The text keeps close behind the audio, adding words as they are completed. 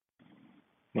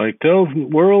Tales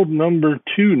World number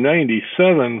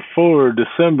 297 for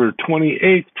December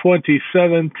 28th,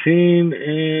 2017.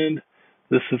 And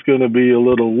this is going to be a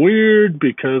little weird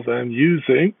because I'm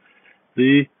using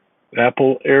the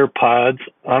Apple AirPods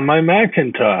on my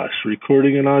Macintosh,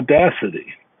 recording in Audacity.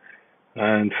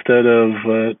 Instead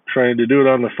of trying to do it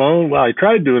on the phone, well, I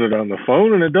tried doing it on the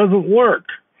phone and it doesn't work.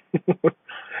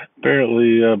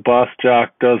 Apparently, Boss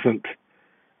Jock doesn't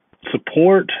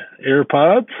support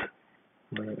AirPods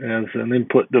as an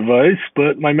input device,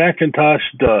 but my Macintosh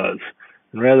does.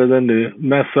 And rather than to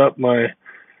mess up my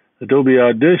Adobe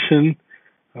Audition,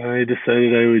 I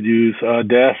decided I would use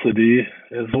Audacity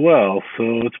as well.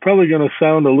 So it's probably going to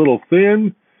sound a little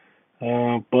thin,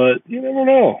 but you never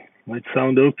know. Might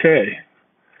sound okay.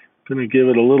 Going to give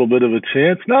it a little bit of a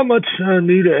chance. Not much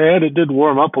new to add. It did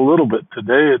warm up a little bit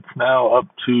today. It's now up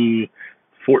to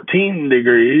 14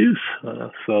 degrees,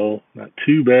 so not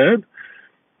too bad.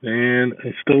 And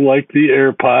I still like the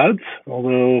AirPods,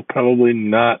 although probably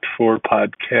not for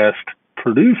podcast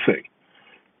producing.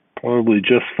 Probably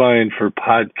just fine for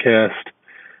podcast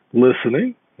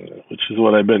listening, which is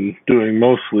what I've been doing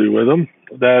mostly with them.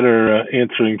 That or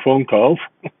answering phone calls.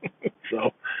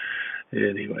 So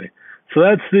anyway, so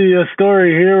that's the story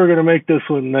here. We're going to make this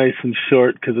one nice and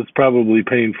short because it's probably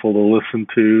painful to listen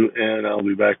to, and I'll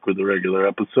be back with a regular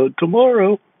episode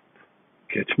tomorrow.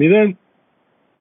 Catch me then.